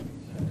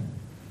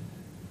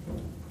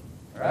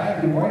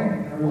Good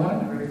morning,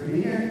 everyone. Great to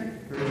be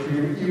here. Great to be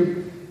with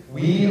you.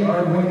 We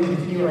are going to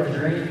continue our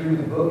journey through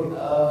the book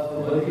of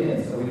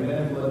Philippians. So we've been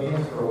in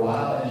Philippians for a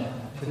while, and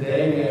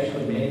today we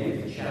actually make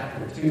it to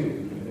chapter 2.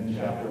 We've been in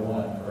chapter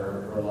 1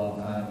 for a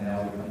long time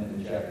now. We've come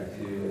into chapter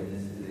 2, and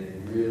this is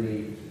a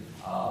really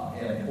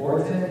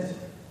important,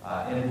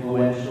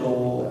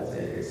 influential, I'd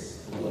say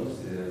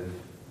explosive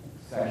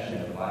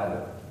section of the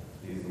Bible,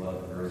 these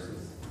 11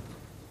 verses.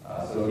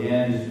 So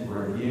again, just to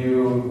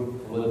review,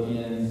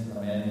 Philippians,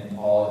 a man named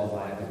Paul, his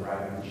life is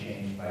radically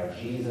changed by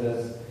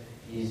Jesus.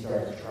 He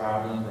starts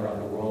traveling throughout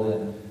the world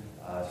and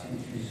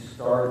to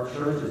start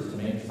churches, to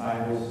make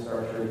disciples, to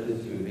start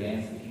churches, to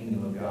advance the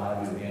kingdom of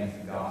God, to advance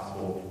the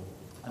gospel.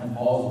 And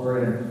Paul's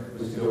burden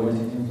was to go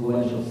into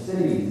influential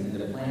cities and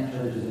to plant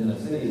churches in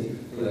those cities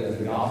so that as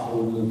the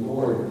gospel would move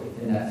forward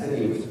in that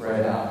city, it would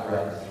spread out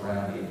throughout the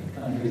surrounding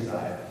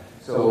countryside.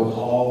 So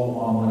Paul,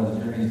 on one of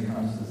the journeys,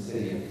 comes to the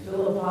city of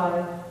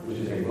Philippi, which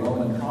is a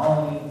Roman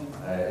colony.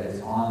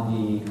 It's on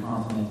the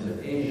continent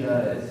of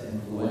Asia. It's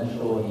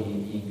influential.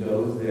 He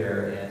goes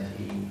there and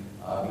he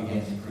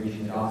begins to preach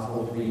the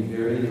gospel. Three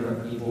very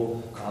different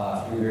people,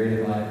 three very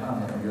different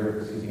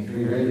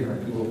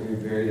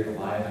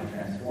lives are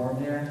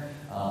transformed there.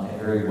 A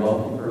very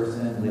wealthy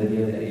person,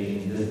 Lydia, the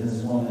Asian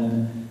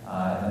businesswoman,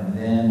 and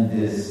then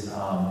this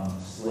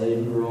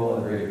slave girl,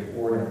 a very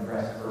poor and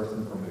oppressed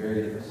person from a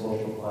very different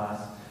social class,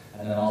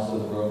 and then also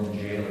the Roman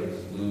jailer,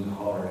 this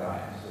blue-collar guy.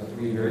 So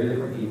three very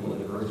different people, a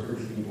diverse group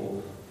of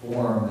people,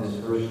 form this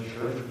first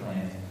church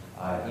plant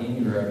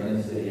in Europe, in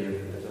the city of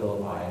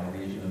Philippi, in the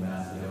region of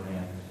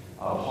Macedonia.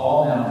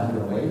 Paul now has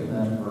been away from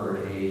them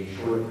for a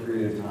short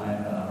period of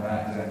time. I'm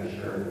not exactly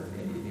sure if it's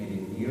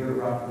maybe a year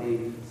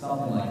roughly,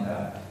 something like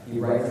that. He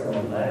writes them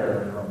a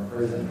letter from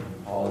prison.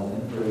 Paul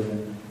is in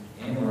prison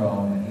in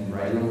Rome, and he's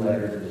writing a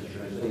letter to this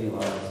church that he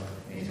loves,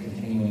 and he's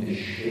continuing to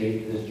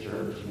shape this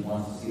church. He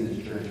wants to see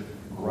this church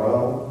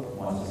grow. He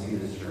wants to see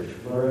this church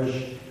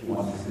flourish. He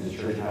wants to see this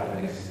church have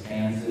an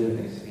expansive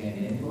and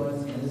expanding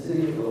influence in the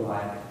city of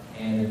Philippi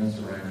and in the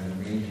surrounding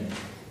region.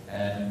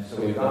 And so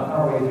we've gotten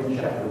our way through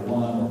chapter 1,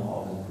 where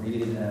Paul has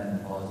greeted them,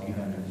 and Paul has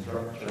begun to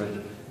instruct the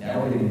church.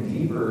 Now we're getting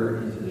deeper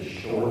into the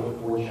short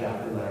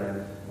 4-chapter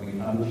letter. We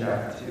come to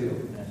chapter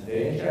 2. And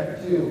today in chapter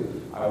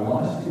 2, I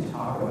want us to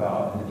talk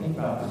about and to think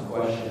about this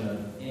question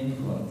of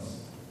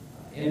influence.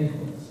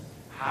 Influence.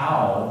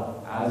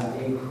 How, as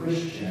a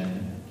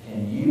Christian,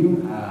 can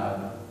you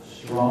have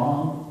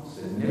strong,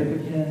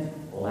 significant,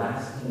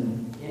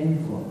 lasting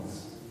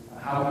influence?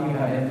 How can you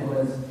have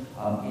influence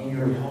in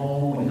your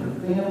home with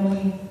your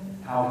family?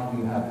 How can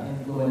you have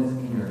influence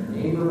in your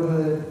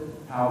neighborhood?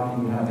 How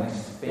can you have an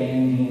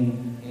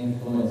expanding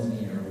influence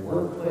in your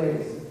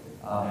workplace?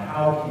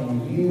 How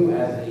can you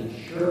as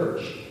a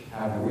church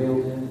have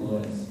real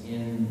influence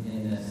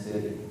in this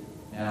city?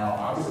 Now,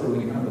 obviously,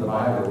 when we come to the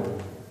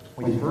Bible,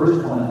 we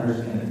first want to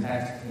understand the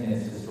text in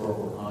its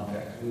historical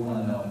context. We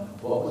want to know,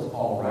 what was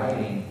Paul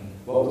writing?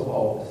 What was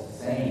Paul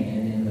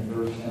saying in the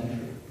first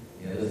century?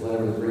 You know, this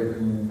letter was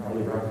written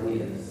probably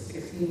roughly in the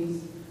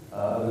 60s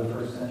of the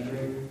first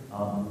century.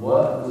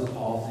 What was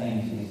Paul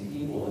saying to these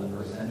people in the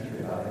first century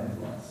about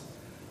influence?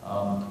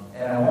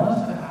 And I want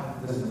us to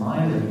have this in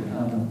mind as we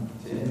come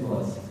to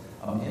influence.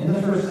 In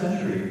the first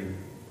century,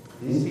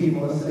 these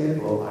people in the city of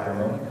Philippi, a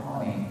Roman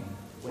colony,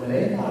 when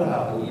they thought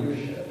about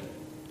leadership,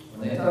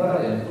 when they thought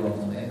about influence,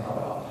 when they thought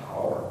about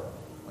power,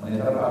 when they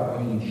thought about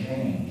bringing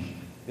change,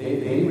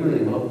 they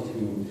really looked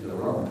to the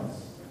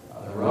Romans.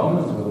 The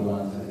Romans were the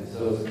ones that had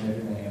so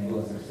significantly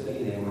influenced their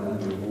city. They were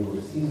under the rule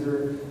of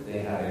Caesar. They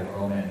had a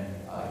Roman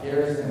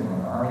garrison, a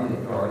Roman army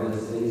that guarded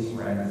the city,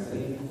 surrounded the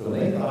city. So when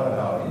they thought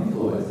about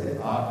influence, they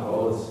thought,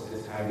 well,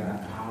 it's having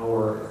that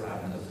power, it's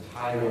having those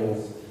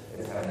titles,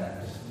 it's having that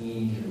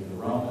prestige of the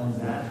Romans.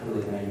 That's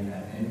really how you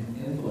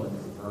can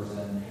influence a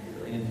person,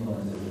 or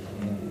influence a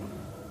community.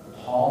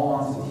 Paul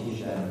wants to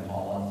teach them, and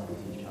Paul wants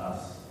to teach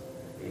us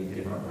a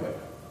different way.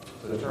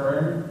 So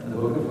turn in the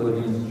book of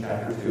Philippians,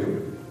 chapter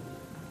 2.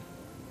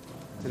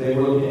 Today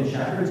we're looking at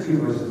chapter 2,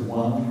 verses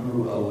 1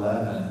 through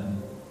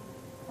 11.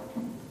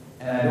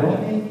 And I don't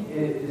think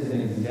it is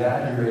an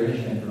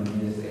exaggeration for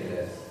me to say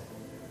this.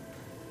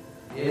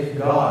 If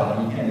God,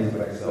 and you can't do this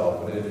by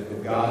yourself, but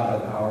if God,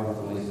 by the power of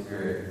the Holy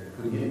Spirit,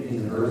 could get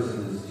these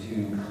verses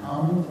to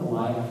come to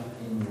life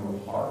in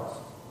your heart,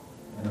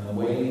 and in the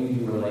way you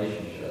do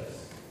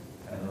relationships,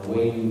 and in the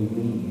way you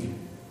lead,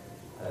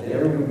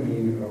 there would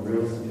be a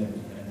real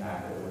significant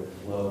impact that would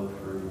flow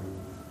through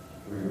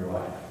your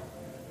life.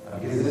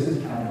 Because this is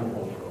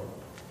countercultural.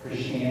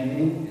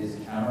 Christianity is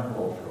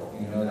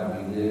countercultural. You know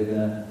that we live in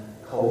a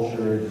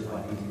culture, just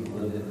like these people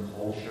lived in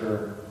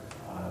culture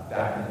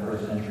back in the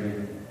first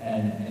century.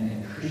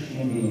 And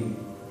Christianity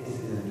is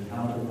a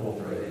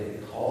counterculture.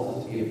 It calls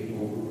us to be a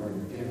people who are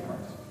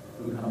different,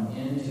 who come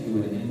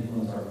into and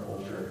influence our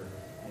culture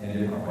in a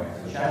different way.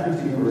 So chapter 2,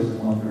 verses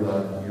 1 through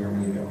 11, here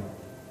we go.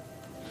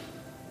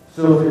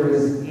 So if there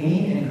is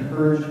any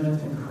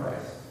encouragement in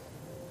Christ,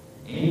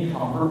 any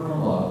comfort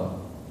from love,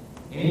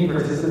 any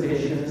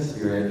participation in the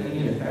Spirit,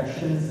 any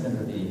affection and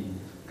sympathy,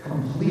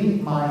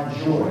 complete my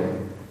joy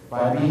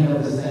by being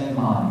of the same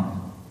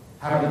mind,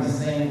 having the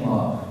same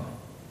love,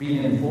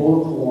 being in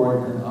full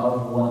accord and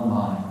of one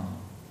mind.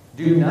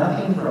 Do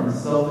nothing from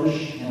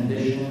selfish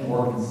ambition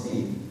or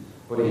conceit,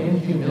 but in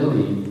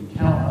humility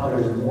count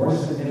others more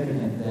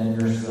significant than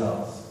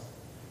yourselves.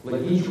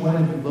 Let each one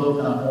of you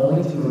look not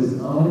only to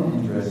his own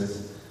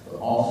interests, but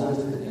also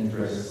to the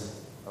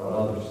interests of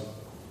others.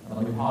 Now,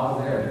 let me pause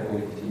there before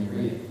we continue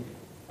reading.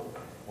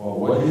 Well,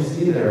 what do you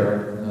see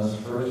there in those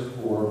first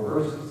 4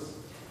 verses?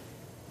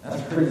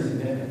 That's pretty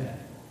significant.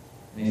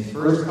 In these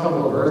first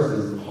couple of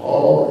verses,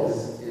 Paul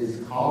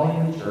is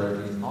calling the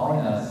church, he's calling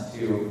us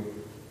to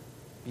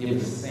be of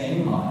the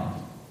same mind,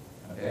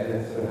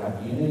 okay? So to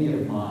have unity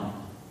of mind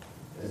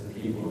as the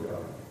people of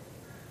God.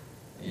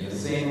 You know, the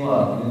same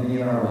love,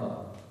 unity in our love.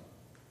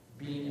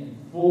 Being in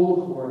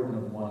full accord and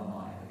of one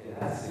mind. Okay,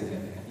 that's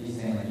significant. He's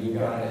saying that you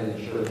got to, as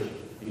a church,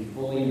 be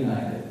fully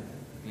united,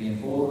 be in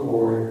full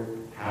accord,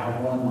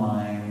 have one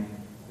mind.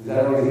 Is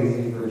that always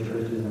easy for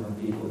churches and for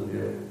people to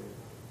do?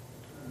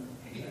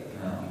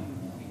 No.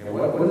 Okay,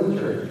 what is a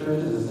church? A church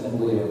is an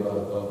assembly of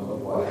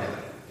what?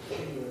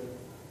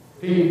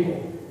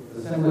 People. It's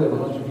an assembly of a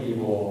bunch of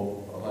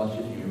people, a bunch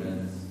of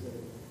humans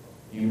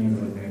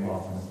that make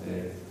lots of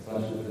mistakes, a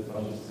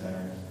bunch of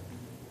sinners.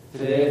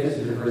 Today, if this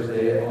is your first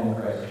day at Home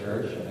of Christ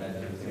Church, and I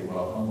would say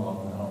welcome to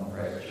Home of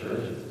Christ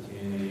Church. It's a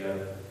community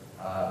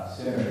of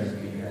sinners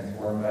being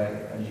transformed by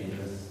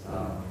Jesus.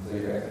 So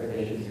your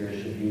expectations here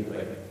should be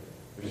like,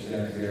 there's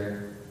sinners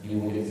here, you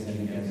will get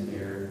sinned against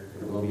here,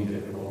 there will be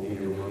difficulty,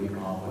 there will be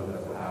conflict.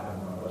 That's what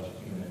happens when a bunch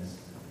of humans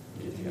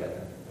get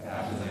together. It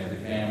happens in every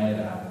family,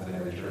 that happens in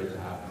every church, it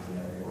happens in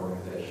every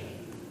organization.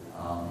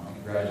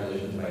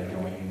 Congratulations by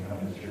joining and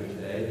coming to church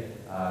today.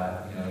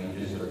 You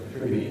just are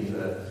contributing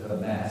to the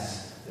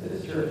mess that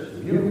is church. It's a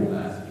beautiful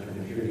mess, but you're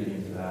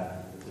contributing to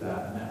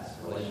that mess.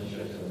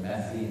 Relationships are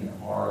messy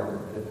and hard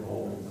and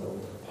difficult. And so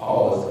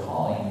Paul is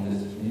calling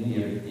this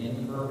community of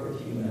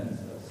imperfect humans,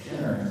 of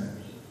sinners.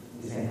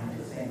 He's saying, have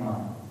the same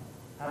mind.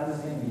 Have the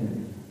same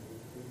unity.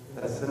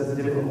 That's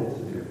difficult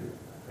to do.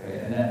 Okay?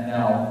 And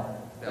now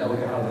look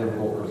at how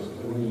difficult verse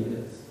 3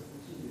 is.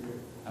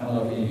 I don't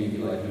know if any of you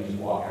feel like you just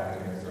walk out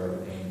here and start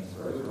reading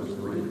verse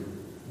 3.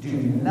 Do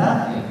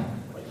nothing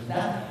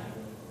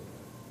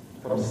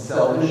from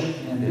selfish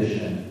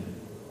ambition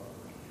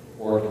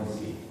or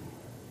conceit.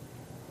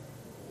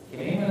 Can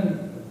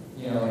anyone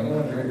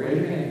raise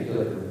your hand if you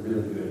feel like you're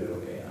really good at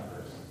obeying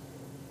others?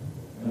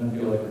 Anyone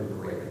feel like you're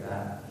great at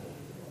that?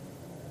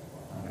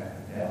 Okay,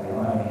 yeah, we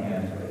don't have any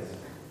hands raised.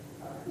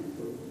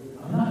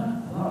 I'm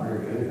not very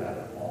good at that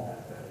at all.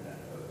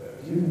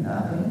 Do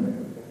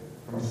nothing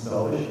from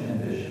selfish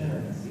ambition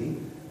or conceit.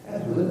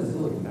 Guys, we live in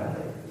Silicon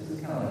Valley. This is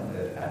kind of like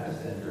the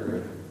epicenter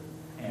of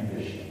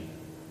ambition.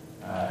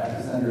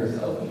 Epicenter of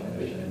selfish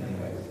ambition in many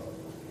ways.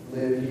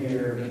 Live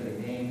here, make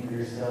a name for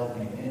yourself,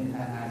 make an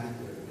impact,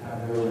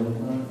 have real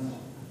influence.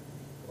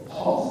 But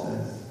Paul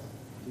says,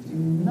 do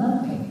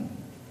nothing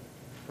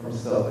from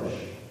selfish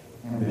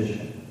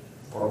ambition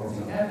or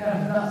conceit. And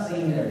I'm not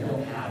saying there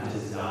don't have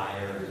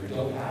desires, or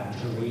don't have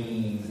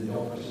dreams, and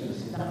don't pursue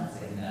this. He's not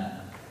saying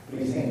that. But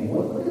he's saying,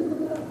 look at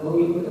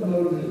the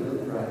motives that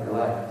really drive your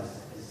life.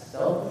 Is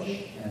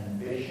selfish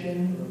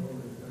ambition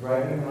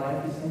driving your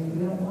life? He's saying,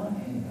 we don't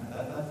want any of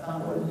that. That's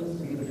not what it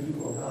means to be the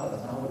people of God.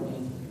 That's not what it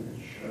means to be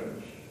the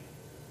church.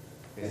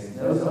 There's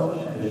no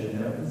selfish ambition,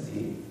 no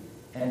conceit.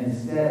 And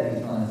instead,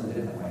 he's telling us a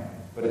different way.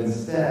 But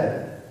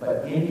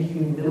in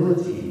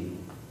humility,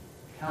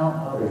 count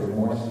others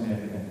more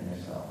significant than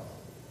yourselves.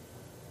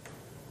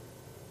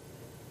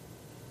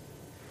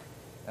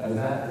 Now, is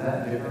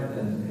that different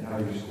than how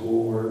your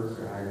school works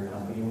or how your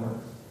company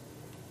works?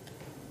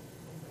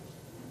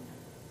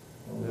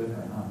 A little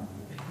different, huh?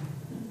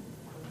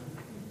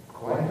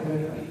 Quite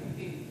different.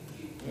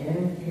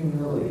 In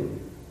humility,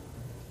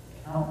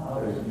 count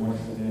others more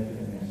significant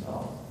than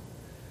yourselves.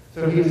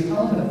 So he was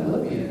telling the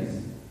Philippians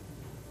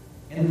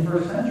in the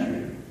first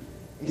century,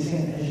 he's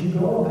saying, as you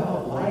go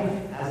about life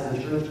as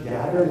the church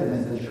gathered and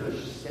as the church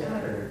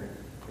scattered,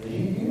 as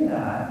you do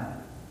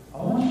that, I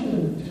want you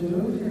to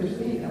move to your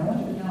seat, and I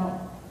want you to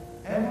count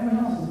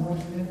everyone else as more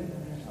significant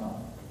than yourself.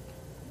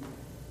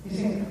 He's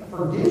saying,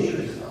 forget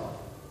yourself.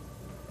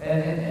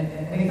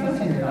 And he's not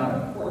saying you're not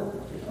important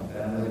or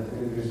something.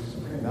 Like, there's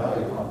supreme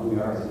value upon who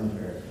we are as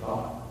images of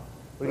God.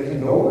 But if you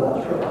go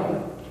about your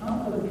life,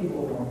 count other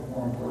people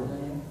more important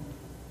than you.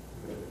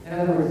 In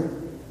other words,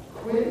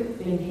 quit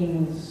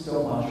thinking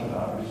so much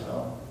about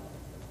yourself.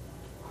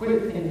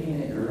 Quit thinking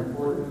that you're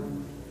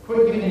important.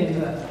 Quit getting into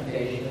that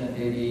temptation that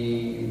maybe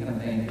you kind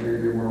of think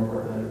you're more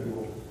important than other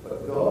people.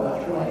 But go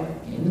about your life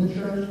in the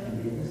church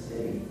and in the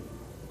city,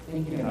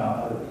 thinking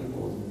about other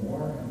people is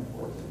more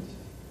important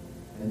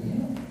than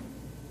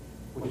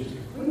you, which is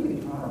completely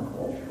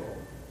countercultural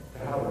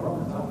to how the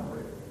Romans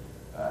operate.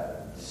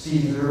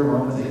 Caesar,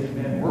 Romans 8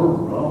 men, we're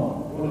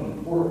Rome, we're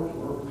important,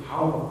 we're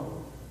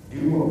powerful.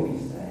 Do what we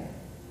say.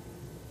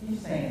 He's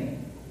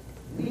saying,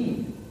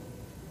 lead,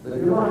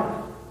 live your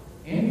life,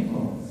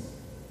 influence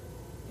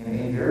in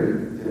a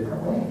very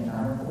different way,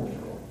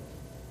 countercultural.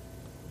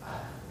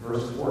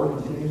 Verse 4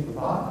 continues the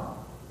thought.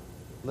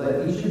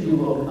 Let each of you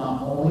look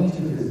not only to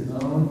his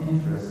own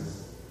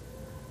interests,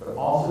 but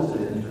also to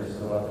the interests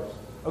of others.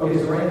 Okay,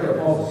 so right there,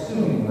 Paul's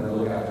assuming we're going to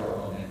look after our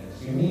own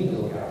interests. You need to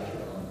look after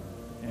your own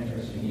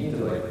interests. You need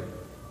to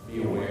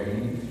be aware. You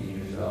need to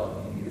feed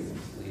yourself. You need to get some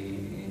sleep.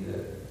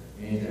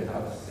 You need to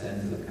have a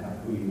sense of kind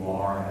of who you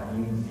are,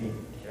 and you need to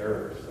take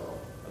care of yourself.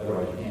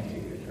 Otherwise, you can't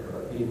take good care of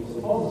other people.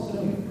 So Paul's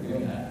assuming we're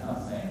doing that. He's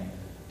not saying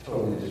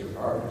totally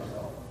disregard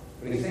yourself,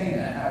 but he's saying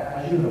that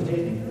as you have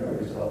taken care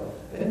of yourself,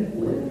 then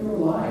live your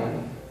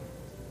life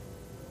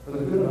for the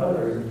good of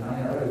others and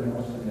finding others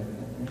more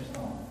significant than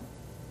yourself.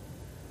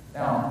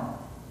 Now,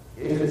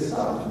 if it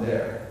stopped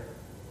there,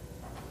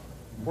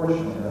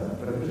 unfortunately it doesn't,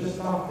 but if it just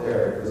stopped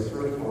there, those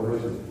first 4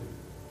 verses,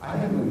 I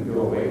think we would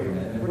go away from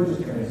it. And if we're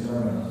just hearing a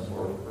sermon on those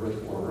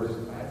first 4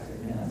 verses, I'd say,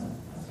 man,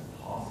 that's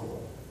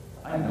impossible.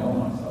 I know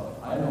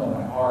myself. I know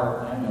my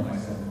heart. I know my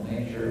sinful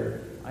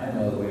nature. I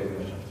know the ways in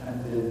which I'm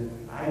tempted.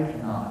 I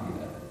cannot do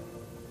that.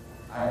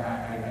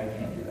 I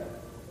can't do that.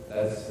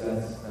 That's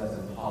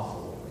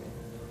impossible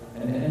for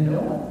me. And no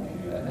one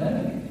can do that. None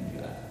of you can do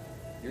that.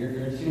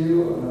 You're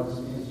too, I'm going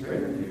to be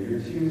straight with you, you're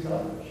too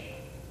selfish.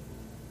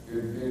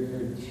 You're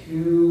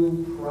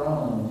too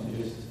prone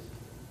to just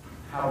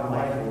have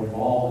life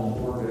revolve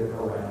and orbit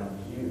around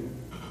you.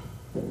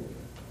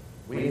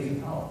 We need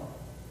some help.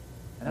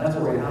 And that's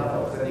where we have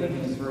help. So I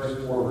think these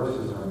first 4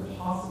 verses are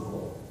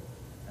impossible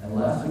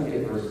unless we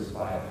get verses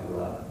 5 through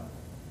 11.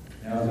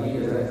 Now,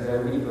 as I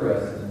read for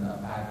us and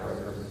unpack for us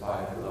verses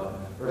 5 through 11,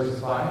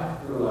 verses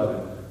 5 through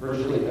 11,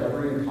 virtually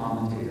every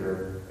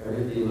commentator,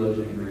 every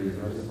theologian agrees,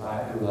 verses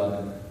 5 through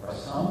 11 are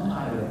some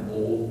kind of an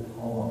old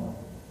poem,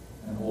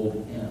 an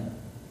old hymn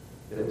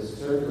that was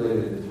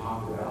circulated and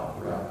talked about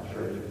throughout the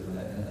churches, and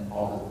then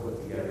Paul has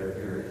put together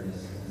here in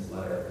this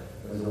letter.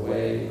 It was a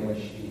way in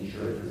which the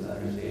church was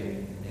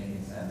understanding and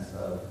making sense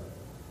of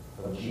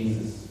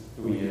Jesus,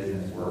 who he is,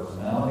 and his works.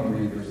 Now let me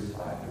read verses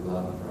 5 through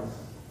 11 for us.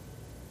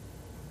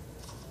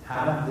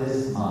 Have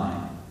this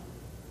mind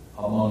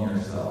among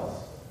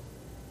yourselves,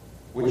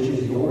 which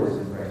is yours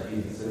in Christ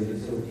Jesus.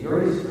 So you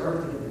already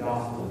started to get the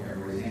gospel here.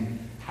 We're saying,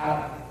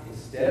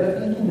 instead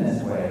of thinking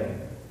this way,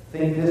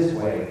 think this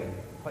way.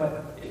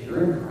 But if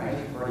you're in Christ,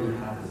 you already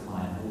have this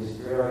mind. The Holy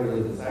Spirit already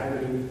lives inside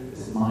of you.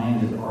 This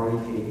mind is already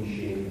taking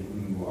shape in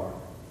who you are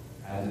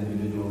as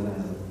individuals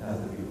and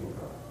as the people of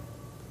God.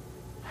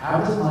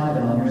 Have this mind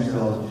among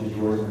yourselves, which is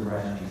yours in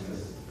Christ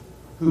Jesus,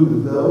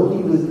 who, though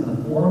he was in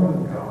the form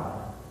of God,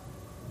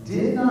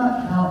 did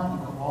not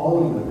count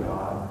equality with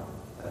God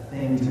a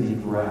thing to be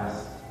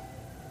grasped,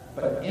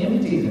 but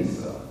emptied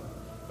himself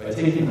by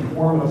taking the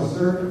form of a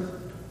servant,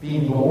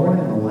 being born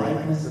in the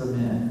likeness of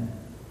men.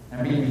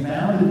 And being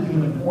found in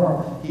human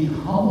form, he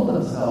humbled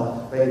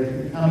himself by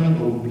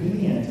becoming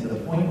obedient to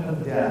the point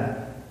of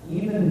death,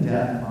 even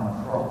death on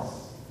a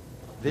cross.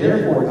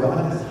 Therefore,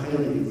 God has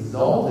highly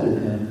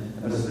exalted him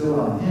and bestowed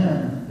on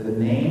him the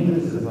name that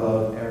is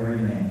above every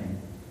name,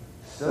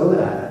 so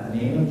that in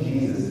the name of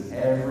Jesus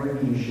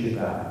every knee should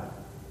bow,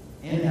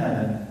 in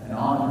heaven and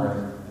on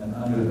earth and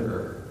under the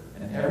earth,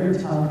 and every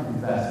tongue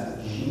confess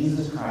that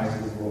Jesus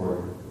Christ is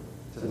Lord,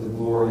 to the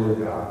glory of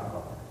God.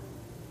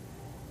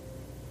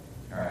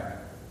 All right.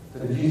 So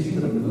did you see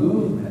the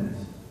movement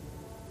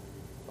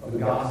of the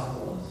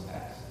gospel in this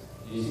text?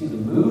 Did you see the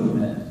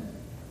movement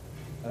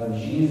of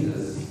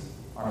Jesus,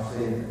 our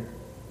Savior?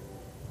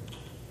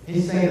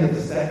 He's saying that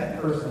the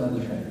second person of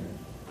the Trinity,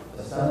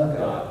 the Son of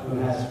God, who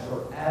has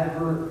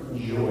forever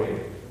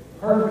enjoyed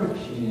perfect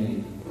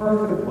community,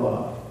 perfect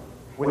love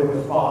with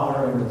the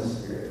Father and with the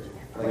Spirit,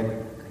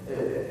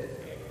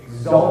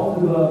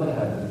 exalted above the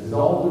heavens,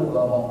 exalted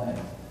above all things.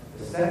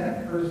 The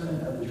second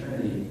person of the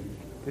Trinity.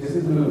 This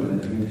is the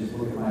movement. If you just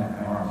look at my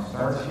arm,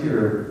 starts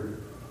here,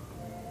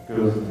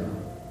 goes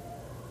down.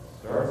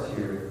 Starts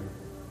here,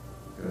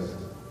 goes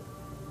down.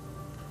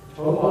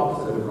 Total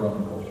opposite of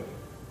Roman culture.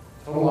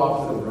 Total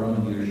opposite of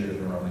Roman leadership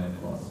and Roman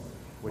influence,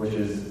 which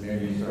is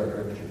maybe you start,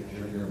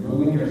 you're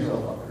moving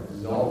yourself up, you're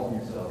exalting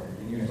yourself,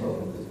 you're getting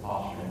yourself into this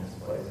posture, in this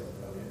place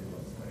of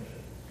influence and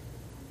leadership.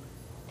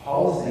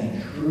 Paul is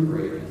saying true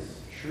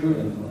greatness, true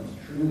influence,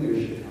 true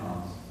leadership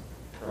comes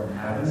from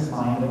having this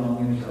mind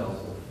among yourselves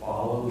to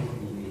follow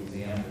the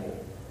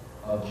example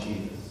of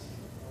Jesus,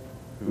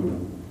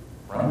 who,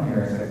 from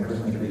here, in 2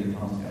 Corinthians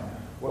comes down.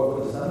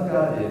 What the Son of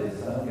God did, the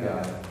Son of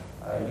God,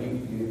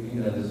 you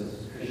know this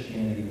is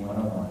Christianity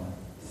 101.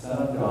 The Son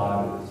of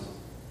God was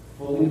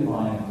fully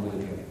divine and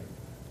fully human.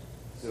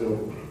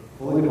 So,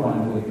 fully divine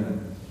and fully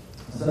human.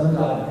 The Son of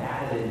God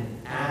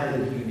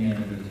added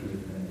humanity to his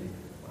divinity.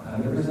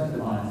 100%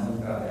 divine, the Son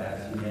of God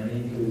adds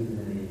humanity to his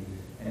divinity.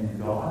 And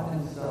God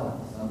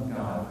himself, the Son of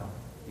God,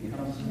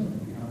 becomes human,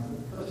 becomes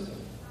a person.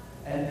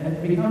 And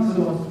it becomes the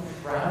most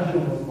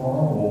fragile, most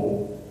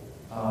vulnerable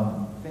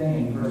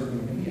thing a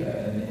person can be.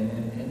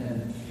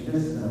 And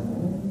fetus in a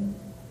womb,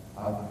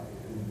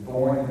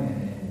 born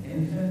an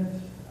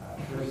infant,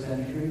 first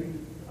century,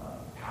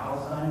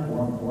 Palestine,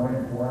 born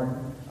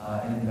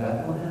in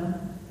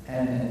Bethlehem,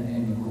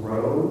 and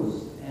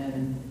grows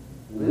and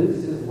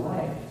lives his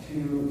life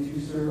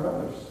to serve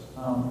others.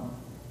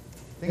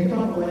 Think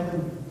about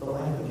the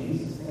life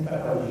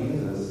fact, how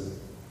Jesus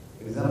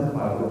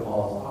exemplifies what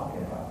Paul is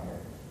talking about here.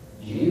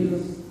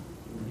 Jesus,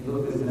 if you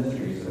look at his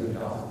ministry, so the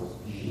Gospels,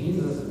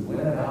 Jesus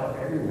went about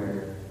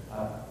everywhere,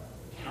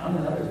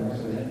 counting others more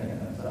significant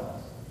than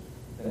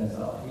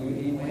himself.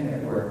 He went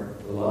everywhere,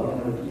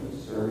 loving other people,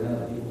 serving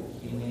other people,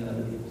 healing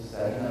other people,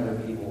 setting other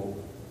people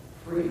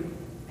free.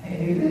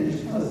 And he did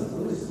just kind of this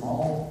really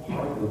small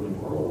part of the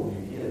world.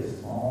 You get a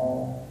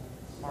small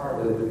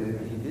part, but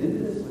if he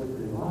did this with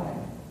his life,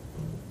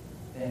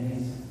 then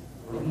he's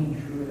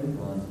bringing true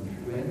influence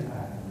and true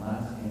impact and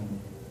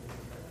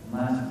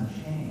lasting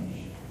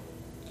change.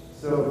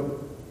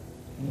 So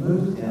he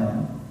moves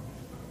down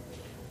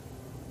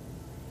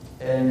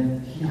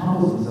and he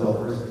humbles himself,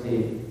 verse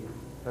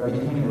 8, by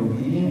becoming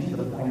obedient to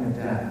the point of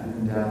death,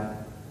 even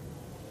death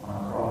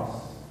on a cross.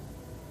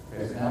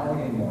 Okay, so now we're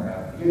getting more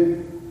out.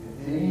 Did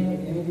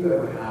any of you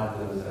ever have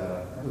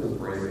those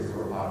bracelets that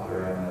were popular,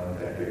 I don't know, a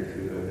decade or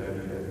two ago,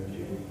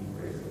 WWJD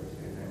bracelets?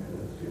 Do you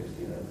ever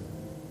see those?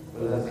 What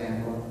does that stand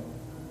for?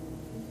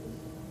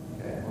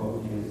 Okay, what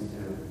would you use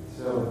to?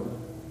 So,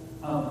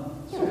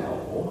 it's very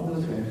helpful.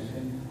 Those are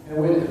interesting. In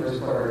a way, the first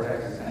part of our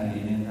text is kind of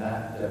getting into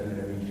that,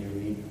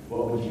 WWJD.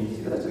 What would you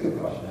see? That's a good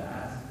question to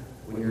ask.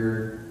 When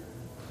you're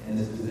in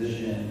this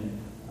position,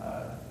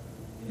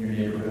 in your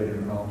neighborhood,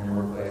 in your home, in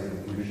your workplace,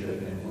 with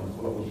leadership and influence,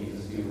 what would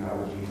Jesus do? How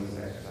would Jesus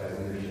exercise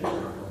leadership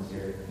and influence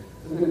here?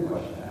 It's a good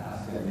question to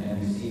ask. And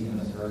we see from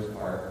this first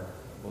part,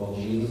 well,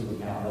 Jesus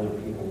would count other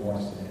people more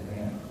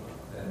significant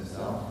than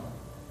himself.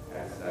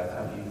 That's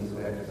how Jesus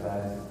would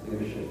exercise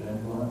leadership and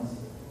influence.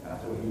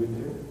 That's what he would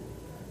do.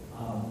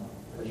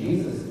 But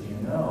Jesus, as you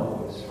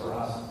know, is for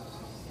us,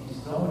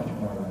 he's so much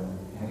more than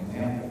an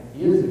example.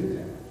 He is an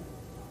example.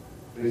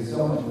 But he's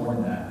so much more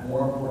than that.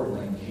 More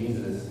importantly,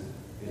 Jesus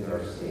is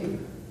our Savior.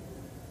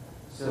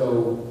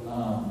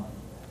 So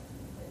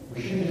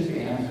we shouldn't just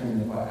be asking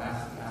the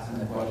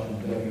question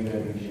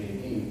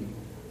WWJD,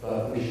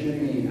 but we should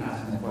be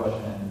asking the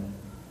question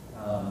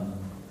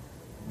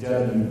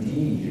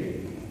WDJD.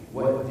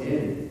 What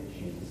did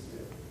Jesus do?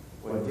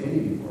 What did he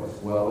do for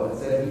us? Well, it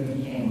said he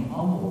became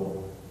humble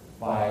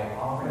by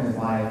offering his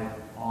life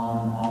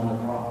on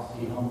the cross.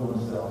 He humbled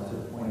himself to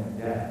the point of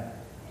death,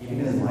 giving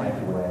his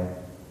life away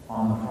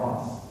on the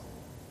cross.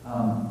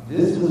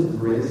 This was the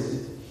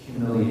greatest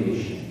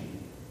humiliation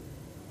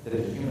that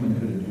a human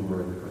could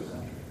endure in the first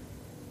century.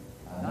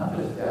 Not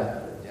just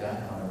death, but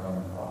death on a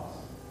Roman cross.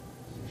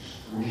 It was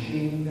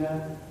excruciating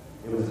death.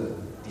 It was a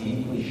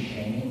deeply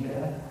shaming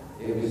death.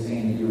 It was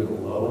saying that you were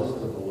the lowest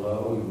of the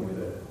low. You were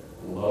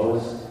the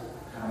lowest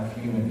kind of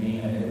human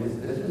being. And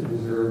this was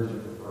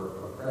reserved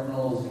for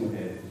criminals who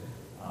had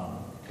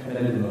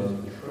committed the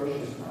most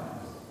atrocious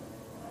crimes.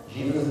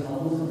 Jesus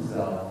humbles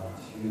himself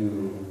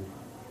to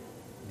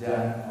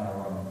death on a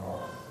Roman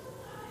cross.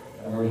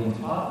 And we're being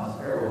taught in this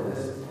parable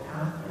this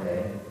pathway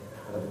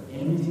of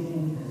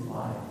emptying his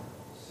life,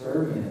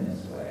 serving in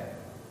this way,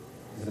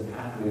 is a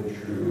pathway of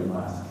true and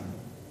lasting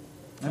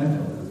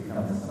influence. Has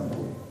become the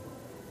symbol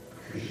of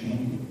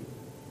Christianity,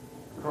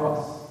 the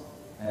cross.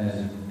 And as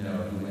you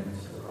know, he went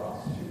to the cross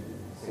to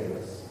save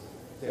us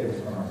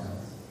from our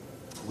sins.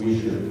 We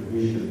should have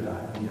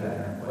died. He died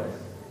in our place.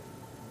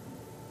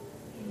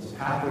 This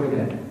pathway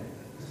down,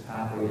 this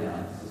path of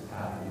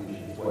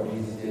leadership. It's what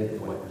Jesus did,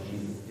 it's what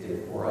Jesus did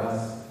for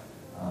us.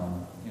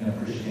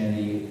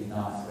 Christianity is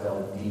not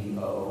spelled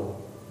D-O,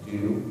 do.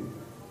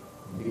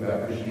 When you think about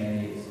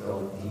Christianity, it's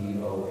spelled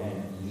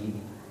D-O-N-E,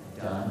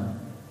 done.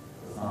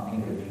 Let's not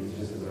think of Jesus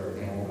just as our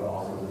example, but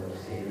also as our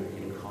Savior.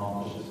 He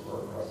accomplished his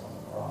work for us on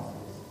the cross. It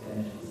was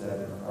finished, he said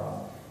on the cross.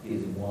 He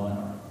has won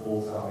our full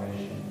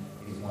salvation.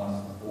 He's won us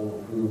full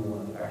approval,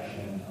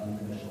 affection,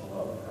 unconditional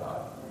love of God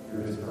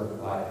through his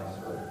perfect life and his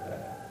perfect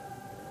death.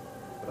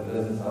 But it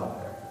doesn't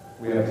stop there.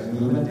 We have this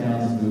movement down,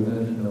 this movement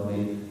of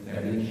humility, and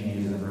everything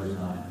changes in verse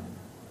 9.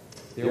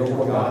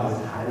 Therefore God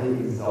has highly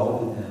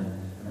exalted him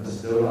and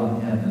bestowed on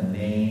him the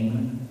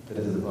name that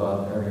is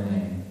above every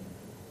name.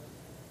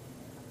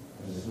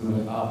 There's this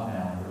movement up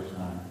now in verse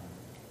 9.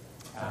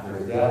 After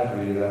his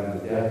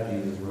death,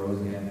 Jesus rose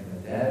again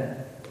from the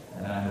dead,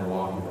 and after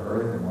walking the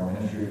earth and more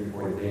ministry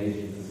for 40 days,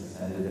 Jesus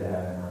ascended to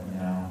heaven,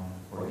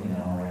 where he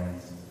now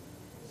reigns.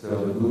 So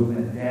the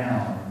movement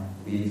down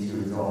leads to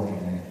exalting,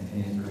 and it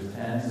continues verse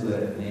 10, so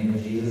that at the name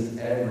of Jesus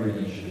every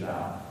knee should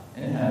bow,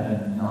 in heaven,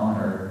 and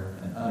on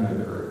earth, and under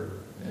the earth.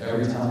 And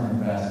every tongue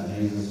confess that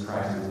Jesus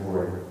Christ is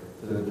Lord,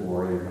 to the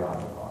glory of God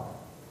the Father.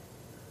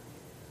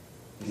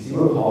 You see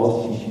what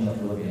Paul is teaching the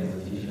Philippians,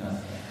 is teaching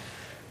us?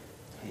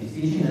 He's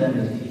teaching them,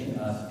 he's teaching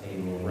us a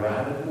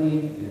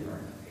radically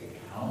different,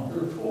 a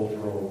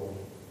countercultural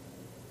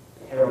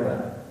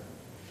paradigm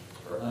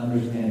for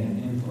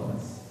understanding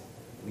influence,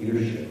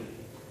 leadership,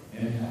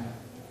 impact.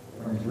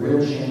 It brings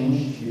real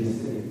change to the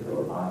city of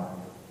Philippi.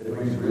 It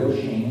brings real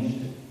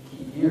change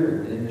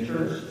here in the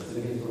church, the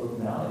city of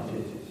Silicon Valley,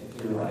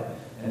 to your life.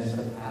 And it's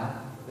the path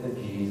that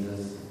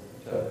Jesus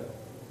took. It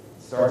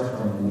starts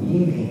from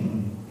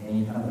leaving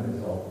any kind of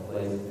exalted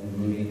place and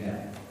moving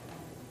down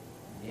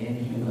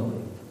in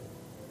humility,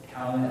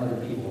 counting other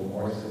people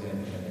more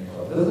significant than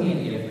yourself. It doesn't mean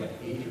you have to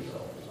hate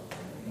yourself or something.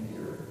 It means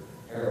you're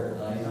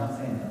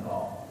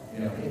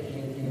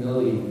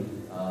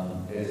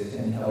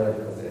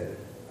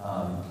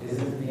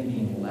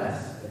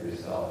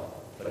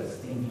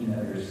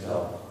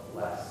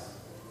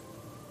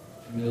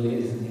Humility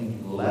isn't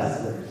thinking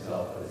less of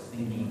yourself, but it's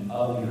thinking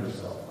of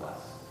yourself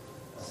less.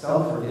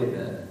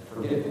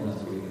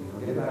 Self-forgetfulness where you can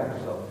forget about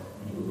yourself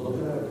and you look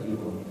at other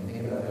people and you can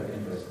think about their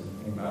interests and you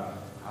think about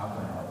how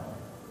can I help them?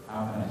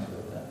 How can I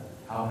serve them?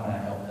 How can I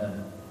help them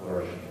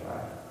flourish and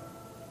thrive?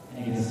 And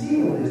you can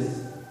see where this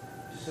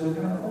is so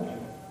countercultural.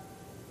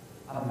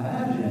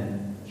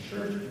 Imagine a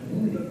church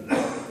community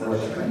where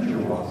a stranger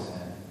walks in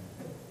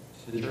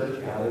to the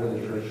church gathered,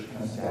 the church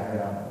kind of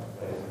scattered out the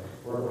place,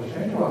 where a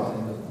stranger walks in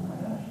and goes, oh my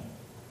gosh,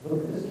 look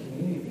at this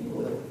community of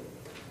people that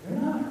they're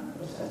not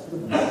obsessed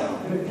with them.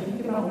 They're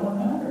thinking about one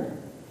another.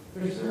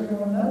 They're serving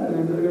one another.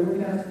 They're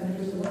looking at the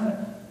interests of one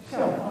another. See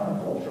how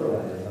countercultural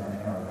that is in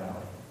our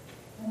valley.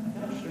 Oh my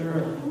gosh, there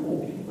are humble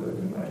people that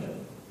think about it.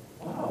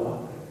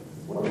 Wow,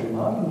 what a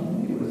loving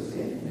community, what a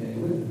safe community,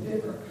 what a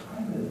different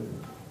kind of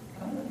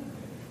community.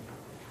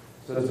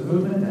 So it's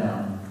moving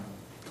down,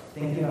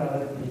 thinking about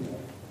other people.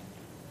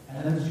 And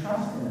then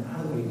trusting that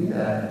as we do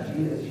that, and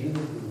Jesus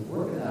is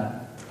working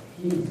that,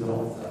 he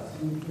exalts us,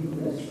 he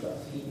lifts us,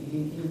 he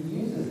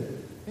uses it.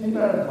 Think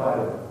about the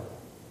Bible.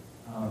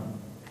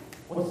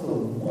 What's the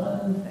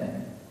one thing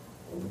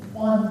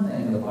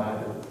in the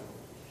Bible,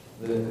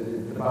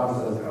 the Bible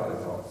says God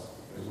exalts?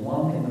 There's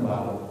one thing in the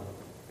Bible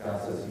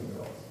God says he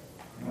exalts.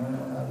 You want to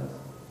know what that is?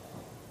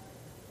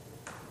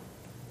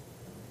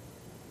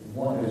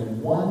 There's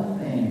one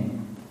thing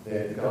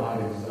that God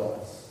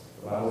exalts.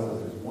 The Bible says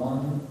there's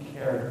one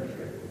character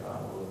trait that God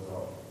will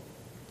exalt.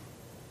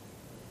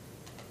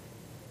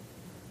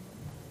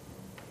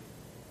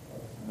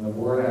 And the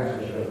word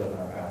actually shows up in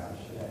our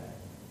passage today.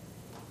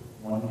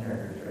 One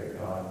character trait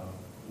God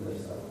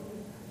lifts up.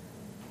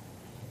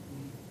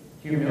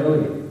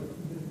 Humility.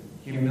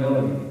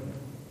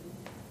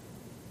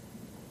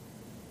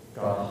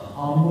 God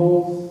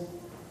humbles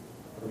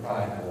the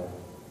prideful,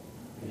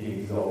 but he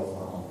exalts the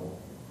humble.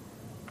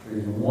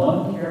 There's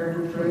one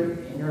character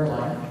trait in your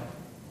life.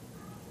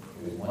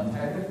 There's one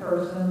type of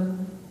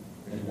person.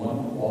 There's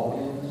one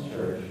quality in this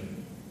church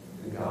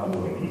that God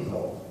will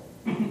exalt.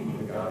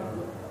 That God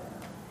will exalt.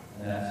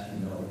 And that's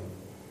humility.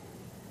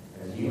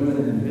 As you as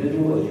an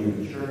individual, as you as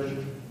a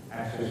church,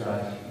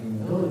 exercise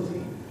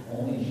humility,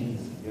 only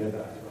Jesus can give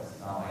that to us. It's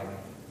not like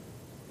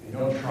you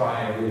don't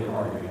try really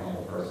hard to be a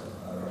humble person.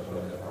 Otherwise,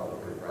 that's probably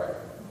pretty right.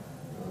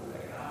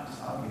 Like, I'm just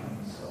not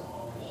becoming so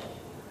humble.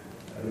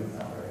 That is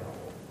not very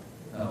humble.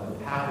 No,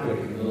 the pathway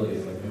to humility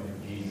is like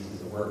Jesus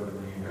is working for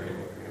you very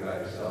quick. Figure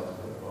out yourself and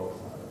put the focus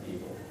on other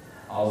people.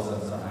 All of a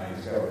sudden, somehow you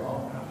discover,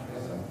 oh gosh, I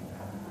guess I'm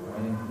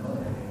growing in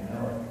humility. I didn't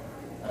know it.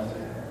 That's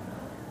it.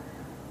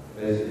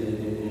 But as it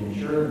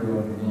ensures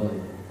growing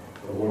humility,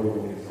 the Lord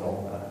will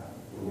exalt that.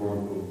 The Lord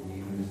will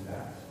use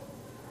that.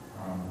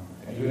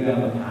 If you go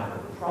down the path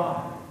of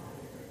pride,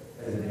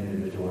 as an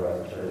individual or as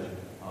a church,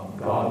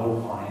 God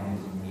will find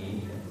his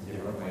need in his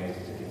different ways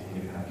to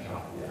continue to kind of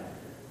chop you down.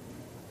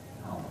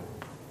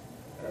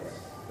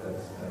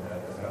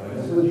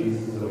 That's what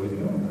Jesus is always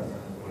doing. That's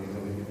what he's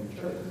always doing in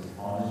the church. He's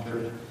on his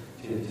church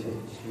to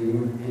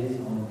his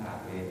own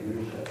pathway of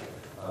leadership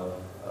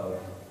of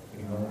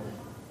humility.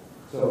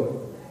 So,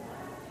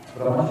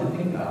 what I want you to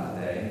think about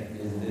today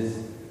is this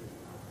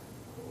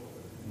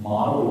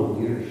model of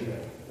leadership,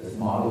 this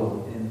model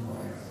of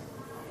influence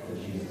that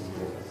Jesus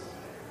gives us.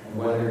 And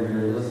whether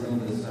you're listening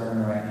to the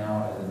sermon right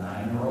now as a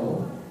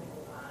 9-year-old,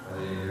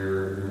 whether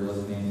you're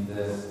listening to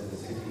this as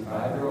a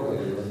 65-year-old,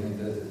 whether you're listening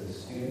to this as a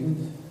student,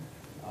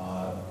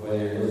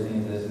 whether you're listening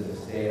to this as a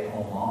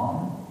stay-at-home mom,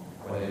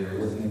 whether you're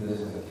listening to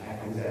this as a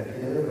tech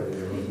executive, whether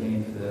you're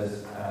listening to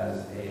this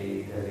as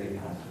a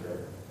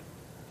pastor,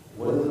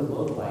 what does it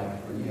look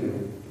like for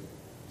you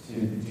to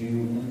do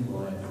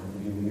influence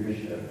and do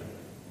leadership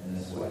in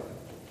this way?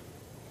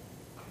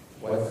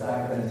 What's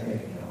that going to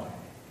take in your life?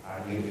 How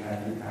do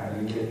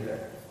you get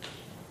there?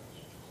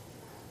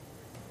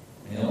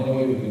 And the only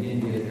way we can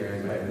get there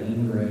is by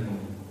lingering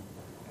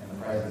in the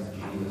presence of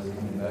Jesus,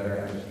 and to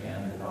better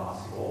understand the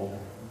gospel,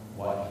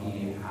 what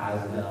he has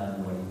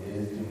done, what he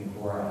is doing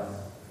for us,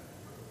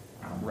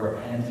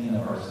 repenting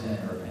of our sin,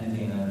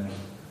 repenting of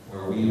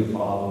where we have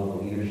followed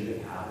the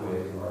leadership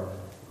pathways of our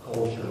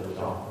culture, which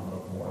often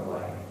look more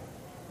like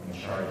when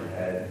you charge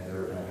ahead,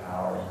 exert my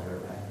power,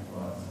 exert my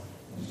influence,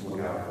 and just look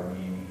out for me.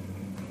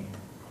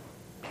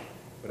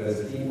 But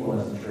as people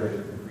as a church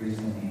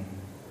increasingly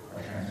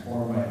are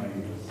transformed by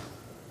Jesus,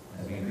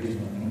 as we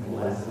increasingly think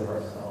less of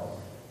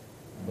ourselves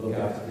and look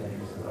out to the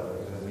interests of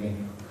others, as we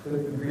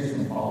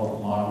increasingly follow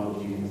the model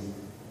of Jesus,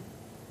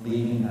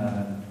 leaving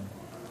heaven,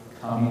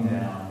 coming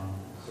down,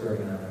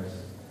 serving others,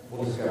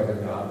 we'll discover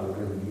that God will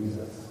really use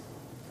us,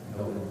 and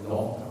he'll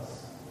exalt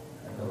us,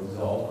 and he'll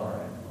exalt our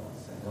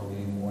influence, and he'll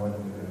be more than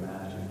we could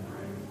imagine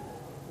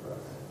for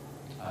us.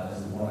 This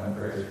is one of my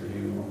prayers for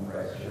you on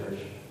Christ Church,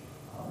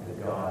 that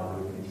God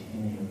would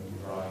continue to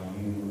draw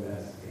you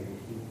as a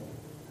people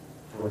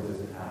towards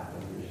this path of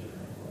leadership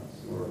and influence.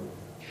 Your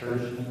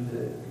church needs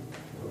it.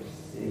 Your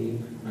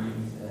city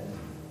needs it.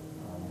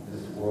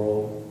 This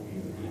world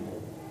needs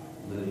people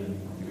living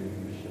under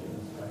leadership in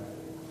this way.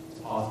 It's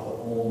possible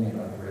only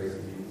by the grace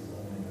of Jesus,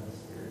 only by the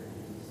Spirit of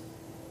Jesus.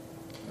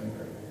 Let me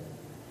pray.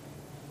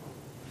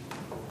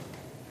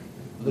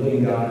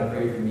 Living God, I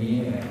pray for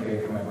me and I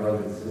pray for my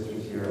brothers and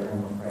sisters here at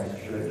Home of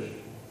Christ Church.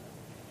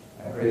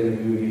 I pray that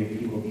we would be a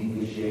people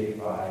deeply shaped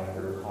by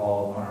your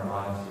call upon our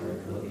lives here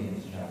in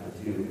Philippians chapter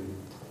 2,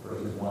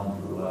 verses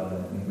 1 through 11.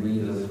 And we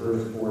read those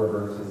first 4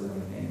 verses and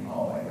we think,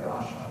 oh my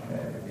gosh, how can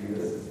I ever do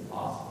this? It's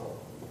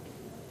impossible.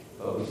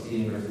 But we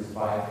see in verses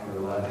 5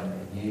 through 11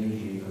 that you,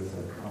 Jesus,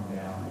 have come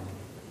down.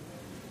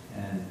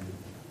 And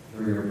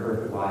through your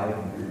perfect life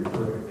and through your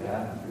perfect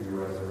death and through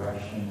your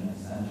resurrection and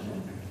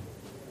ascension,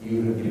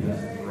 you have given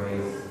us the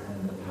grace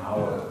and the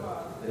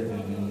power that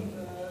we need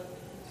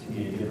to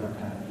be a different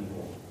kind of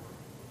people.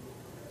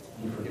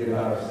 We forget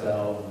about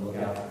ourselves and look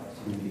out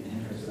to the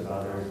interests of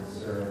others and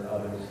serve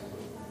others.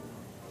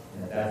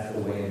 And that's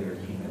the way of your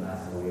kingdom,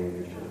 that's the way of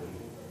your church.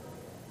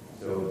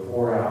 So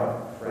pour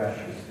out fresh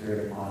your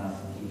Spirit upon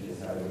us and teach us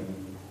how to be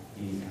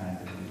these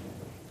kinds of people.